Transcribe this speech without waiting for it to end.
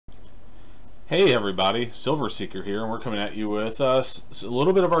Hey everybody, Silver Seeker here, and we're coming at you with a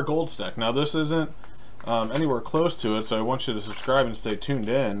little bit of our gold stack. Now this isn't anywhere close to it, so I want you to subscribe and stay tuned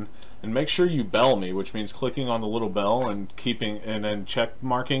in, and make sure you bell me, which means clicking on the little bell and then check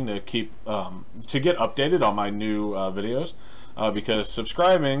marking to keep to get updated on my new videos. Because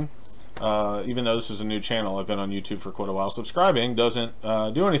subscribing, even though this is a new channel, I've been on YouTube for quite a while, subscribing doesn't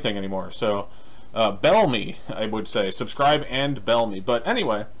do anything anymore. So bell me, I would say. Subscribe and bell me. But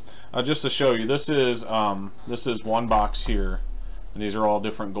anyway. Just to show you, this is one box here, and these are all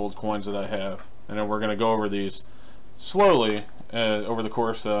different gold coins that I have, and then we're going to go over these slowly over the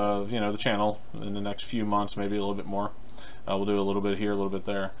course of the channel in the next few months, maybe a little bit more. We'll do a little bit here, a little bit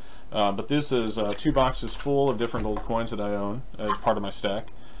there, but this is 2 boxes full of different gold coins that I own as part of my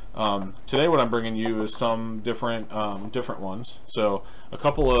stack. Today what I'm bringing you is some different ones. So a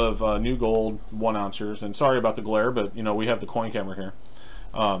couple of new gold 1 ouncers, and sorry about the glare, but we have the coin camera here.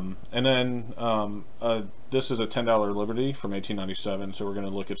 And then this is a $10 Liberty from 1897, so we're going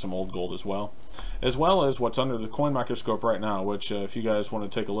to look at some old gold as well as what's under the coin microscope right now, which if you guys want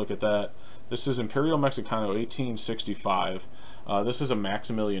to take a look at that, this is Imperial Mexicano 1865. This is a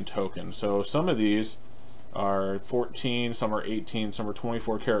Maximilian token, so some of these are 14, some are 18, some are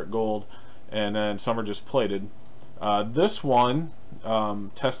 24 karat gold, and then some are just plated. This one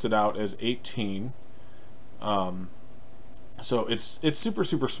tested out as 18. So it's super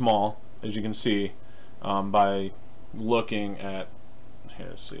small, as you can see by looking at here.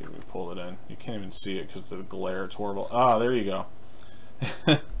 Let's see, we pull it in. You can't even see it because of the glare. It's horrible. Ah, there you go.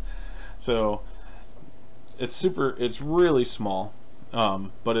 So it's really small,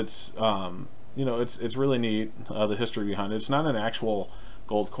 but it's it's really neat. The history behind it. It's not an actual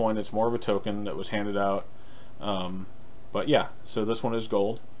gold coin. It's more of a token that was handed out. But yeah, so this one is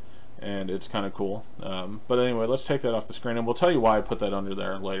gold, and it's kind of cool. But anyway, let's take that off the screen, and we'll tell you why I put that under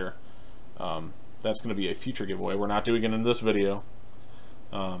there later. That's going to be a future giveaway. We're not doing it in this video,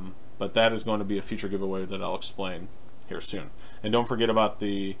 but that is going to be a future giveaway that I'll explain here soon. And don't forget about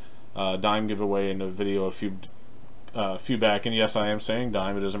the dime giveaway in the video a few back. And yes, I am saying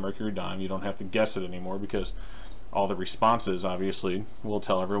dime. It is a Mercury dime. You don't have to guess it anymore, because all the responses obviously will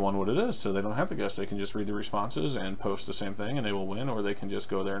tell everyone what it is, so they don't have to guess. They can just read the responses and post the same thing, and they will win, or they can just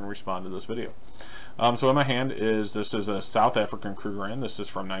go there and respond to this video. So in my hand this is a South African Krugerrand. This is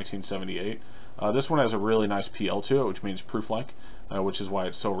from 1978. This one has a really nice PL to it, which means proof-like, which is why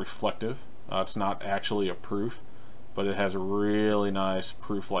it's so reflective. It's not actually a proof, but it has a really nice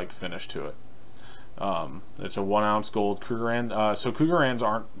proof-like finish to it. It's a 1 ounce gold Krugerrand. So Krugerrands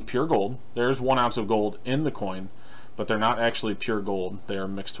aren't pure gold. There's 1 ounce of gold in the coin, but they're not actually pure gold. They are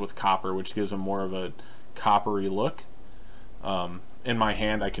mixed with copper, which gives them more of a coppery look. In my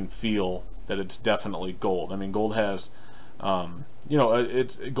hand, I can feel that it's definitely gold. I mean, gold has,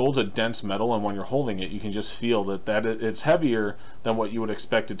 gold's a dense metal, and when you're holding it, you can just feel that it's heavier than what you would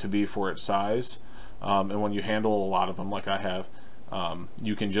expect it to be for its size. And when you handle a lot of them, like I have,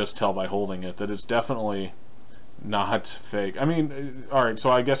 you can just tell by holding it that it's definitely not fake. I mean, all right,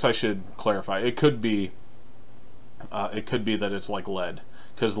 so I guess I should clarify. It could be that it's like lead,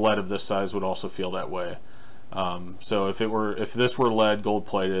 because lead of this size would also feel that way. So if this were lead gold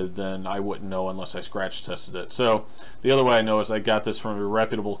plated, then I wouldn't know unless I scratch tested it. So the other way I know is I got this from a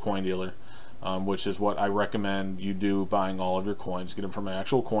reputable coin dealer, which is what I recommend you do buying all of your coins. Get them from an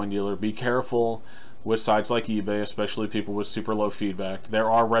actual coin dealer. Be careful with sites like eBay, especially people with super low feedback. There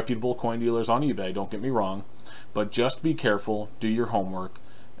are reputable coin dealers on eBay, don't get me wrong, but just be careful, do your homework,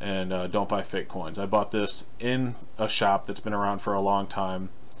 and don't buy fake coins. I bought this in a shop that's been around for a long time.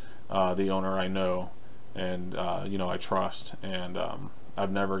 The owner I know, and I trust, and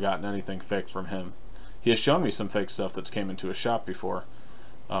I've never gotten anything fake from him. He has shown me some fake stuff that's came into his shop before,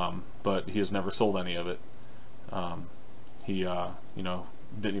 but he has never sold any of it. He didn't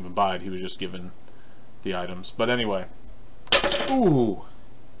even buy it. He was just given the items. But anyway, ooh,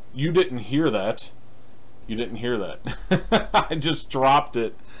 you didn't hear that. You didn't hear that. I just dropped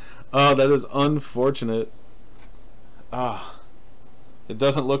it. Oh, that is unfortunate. It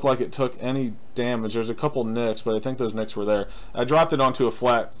doesn't look like it took any damage. There's a couple nicks, but I think those nicks were there. I dropped it onto a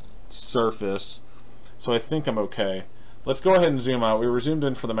flat surface, so I think I'm okay. Let's go ahead and zoom out. We were zoomed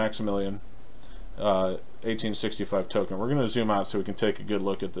in for the Maximilian 1865 token. We're going to zoom out so we can take a good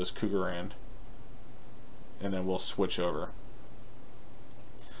look at this Krugerrand, and then we'll switch over.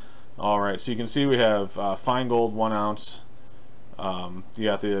 Alright, so you can see we have fine gold 1 ounce. You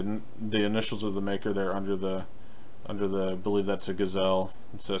got the initials of the maker there under the I believe that's a gazelle.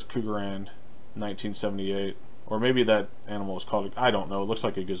 It says Krugerrand 1978, or maybe that animal is called, I don't know, it looks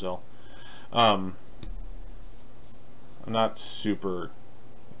like a gazelle. I'm not super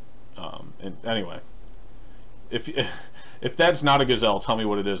And anyway, if that's not a gazelle, tell me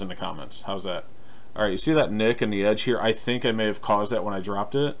what it is in the comments. How's that? All right, you see that nick in the edge here? I think I may have caused that when I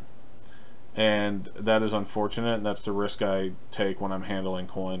dropped it, and that is unfortunate, and that's the risk I take when I'm handling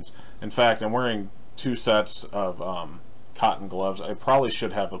coins. In fact, I'm wearing 2 sets of cotton gloves. I probably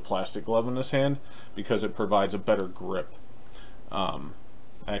should have a plastic glove in this hand because it provides a better grip.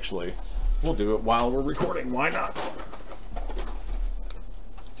 Actually, we'll do it while we're recording. Why not?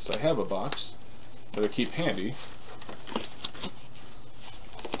 So I have a box that I keep handy.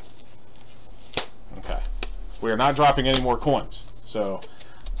 Okay. We are not dropping any more coins. So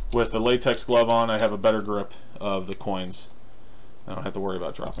with the latex glove on, I have a better grip of the coins. I don't have to worry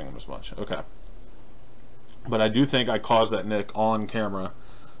about dropping them as much. Okay. But I do think I caused that nick on camera.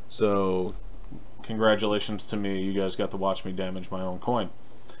 So congratulations to me. You guys got to watch me damage my own coin.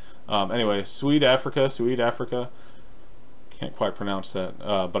 Anyway, Swede Africa. Can't quite pronounce that,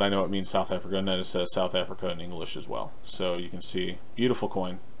 but I know it means South Africa, and then it says South Africa in English as well. So you can see, beautiful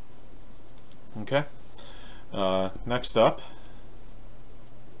coin. Okay. Next up,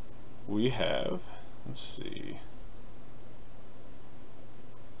 we have, let's see.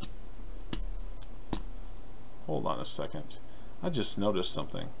 Hold on a second. I just noticed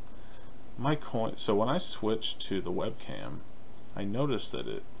something. My coin, so when I switched to the webcam, I noticed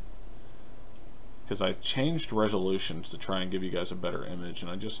that because I changed resolutions to try and give you guys a better image,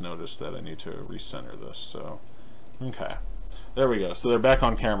 and I just noticed that I need to recenter this. So, okay. There we go. So they're back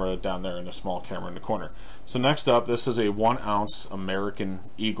on camera down there in the small camera in the corner. So next up, this is a 1 ounce American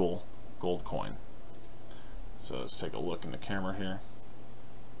Eagle gold coin. So let's take a look in the camera here.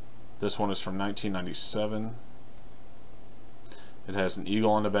 This one is from 1997. It has an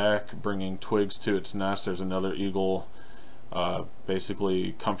eagle on the back bringing twigs to its nest. There's another eagle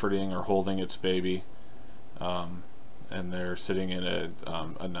basically comforting or holding its baby, and they're sitting in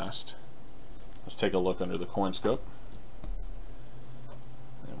a nest. Let's take a look under the coin scope,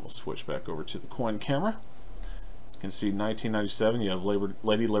 and we'll switch back over to the coin camera. You can see 1997. You have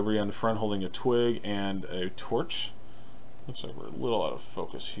Lady Liberty on the front holding a twig and a torch. Looks like we're a little out of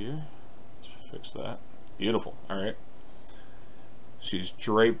focus here. Let's fix that. Beautiful. All right. She's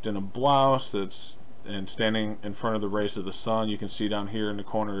draped in a blouse and standing in front of the rays of the sun. You can see down here in the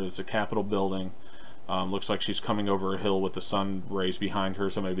corner it's a Capitol building. Looks like she's coming over a hill with the sun rays behind her,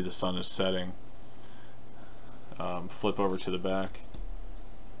 so maybe the sun is setting. Flip over to the back.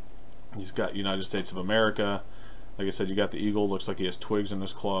 He's got United States of America. Like I said, you got the eagle. Looks like he has twigs in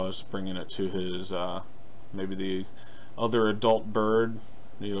his claws, bringing it to his maybe the other adult bird,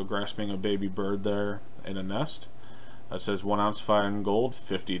 grasping a baby bird there in a nest. That says 1 ounce fine gold,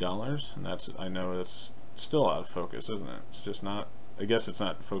 $50, and that's, I know that's still out of focus, isn't it? It's just not, I guess it's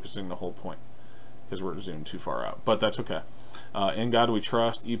not focusing the whole point because we're zoomed too far out, but that's okay. In God We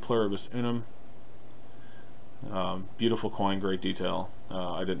Trust, E Pluribus Unum. Beautiful coin, great detail.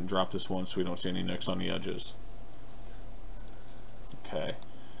 I didn't drop this one, so we don't see any nicks on the edges. Okay.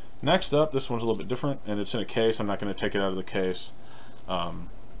 Next up, this one's a little bit different, and it's in a case. I'm not going to take it out of the case.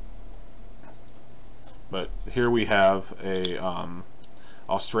 But here we have a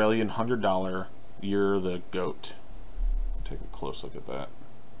Australian $100 Year the Goat. Take a close look at that.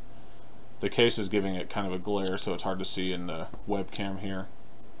 The case is giving it kind of a glare, so it's hard to see in the webcam here.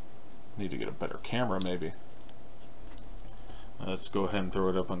 Need to get a better camera, maybe. Let's go ahead and throw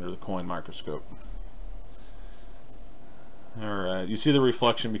it up under the coin microscope. Alright, you see the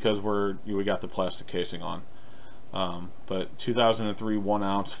reflection because we got the plastic casing on. But 2003 1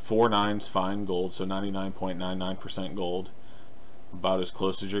 ounce 4 nines fine gold, so 99.99% gold, about as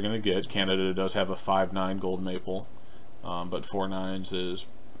close as you're going to get. Canada does have a 5.9 gold maple, but 4 nines is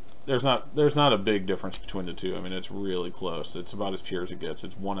there's not a big difference between the two. I mean, it's really close. It's about as pure as it gets.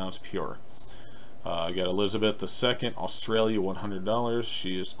 It's 1 ounce pure. I got Elizabeth II, Australia, $100.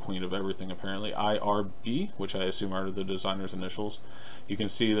 She is queen of everything, apparently. IRB, which I assume are the designer's initials. You can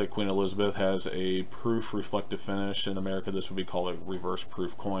see that Queen Elizabeth has a proof reflective finish. In America, this would be called a reverse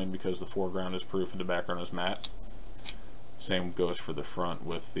proof coin because the foreground is proof and the background is matte. Same goes for the front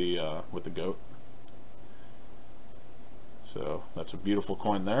with the goat. So that's a beautiful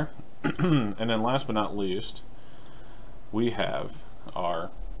coin there. And then last but not least, we have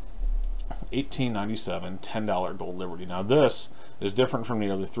our 1897 $10 gold Liberty. Now this is different from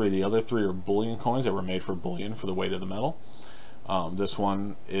the other three. The other three are bullion coins that were made for bullion for the weight of the metal. This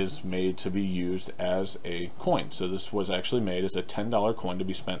one is made to be used as a coin. So this was actually made as a $10 coin to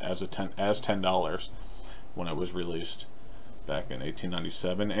be spent as $10 when it was released back in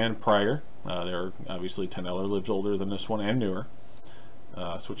 1897 and prior. They're obviously $10 lives older than this one and newer.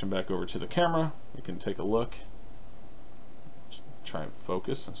 Switching back over to the camera, we can take a look. try and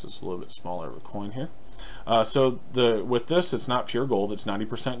focus since it's a little bit smaller of a coin here. So with this, it's not pure gold. It's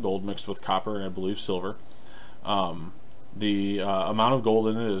 90% gold mixed with copper and I believe silver. The amount of gold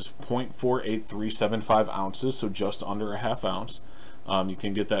in it is 0.48375 ounces, so just under a half ounce. You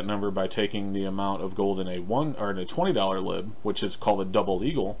can get that number by taking the amount of gold in a $20 lib, which is called a double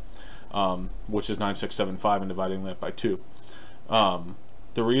eagle, which is 9675, and dividing that by 2.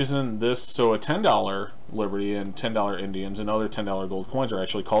 The reason this, so a $10 Liberty and $10 Indians and other $10 gold coins are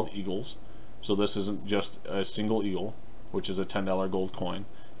actually called eagles. So this isn't just a single eagle, which is a $10 gold coin.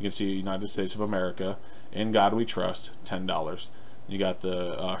 You can see United States of America, In God We Trust, $10. You got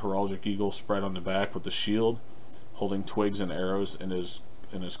the heraldic eagle spread on the back with the shield, holding twigs and arrows in his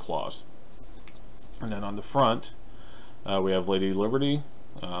claws. And then on the front, we have Lady Liberty.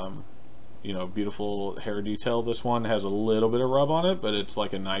 You know, beautiful hair detail. This one has a little bit of rub on it, but it's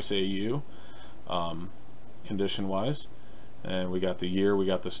like a nice AU condition wise. And we got the year, we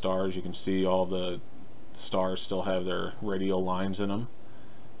got the stars. You can see all the stars still have their radial lines in them.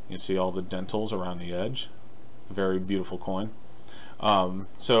 You can see all the dentals around the edge. Very beautiful coin.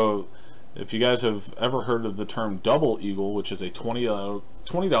 So if you guys have ever heard of the term double eagle, which is a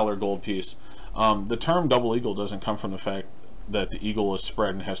 $20 gold piece, the term double eagle doesn't come from the fact that the eagle is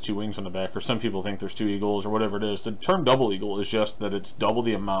spread and has 2 wings on the back, or some people think there's 2 eagles or whatever it is. The term double eagle is just that it's double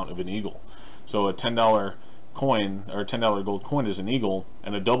the amount of an eagle. So a $10 coin or a $10 gold coin is an eagle,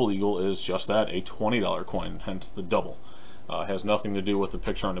 and a double eagle is just that, a $20 coin, hence the double. It has nothing to do with the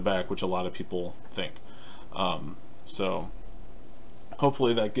picture on the back, which a lot of people think. So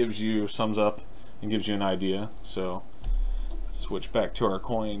hopefully that gives you sums up and gives you an idea. So switch back to our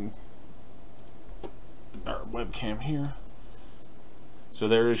coin, our webcam here. So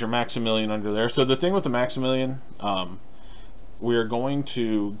there is your Maximilian under there. So the thing with the Maximilian, we are going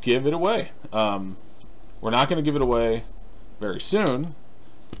to give it away. We're not going to give it away very soon,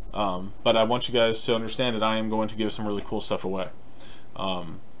 but I want you guys to understand that I am going to give some really cool stuff away.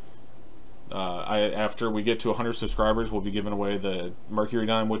 After we get to 100 subscribers, we'll be giving away the Mercury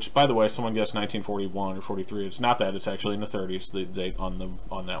dime, which, by the way, someone guessed 1941 or 43. It's not that. It's actually in the 30s, the date on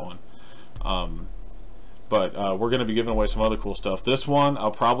that one. But we're going to be giving away some other cool stuff. This one I'll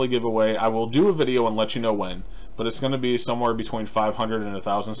probably give away. I will do a video and let you know when, but it's going to be somewhere between 500 and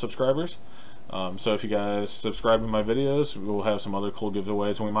 1,000 subscribers. So if you guys subscribe to my videos, we'll have some other cool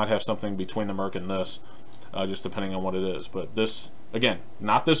giveaways, and we might have something between the Merc and this, just depending on what it is. But this, again,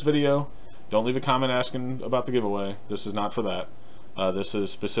 not this video. Don't leave a comment asking about the giveaway. This is not for that. This is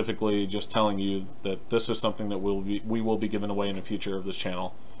specifically just telling you that this is something that we will be giving away in the future of this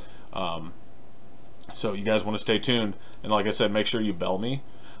channel. So you guys want to stay tuned, and like I said, make sure you bell me,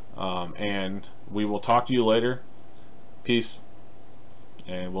 and we will talk to you later. Peace,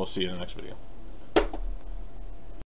 and we'll see you in the next video.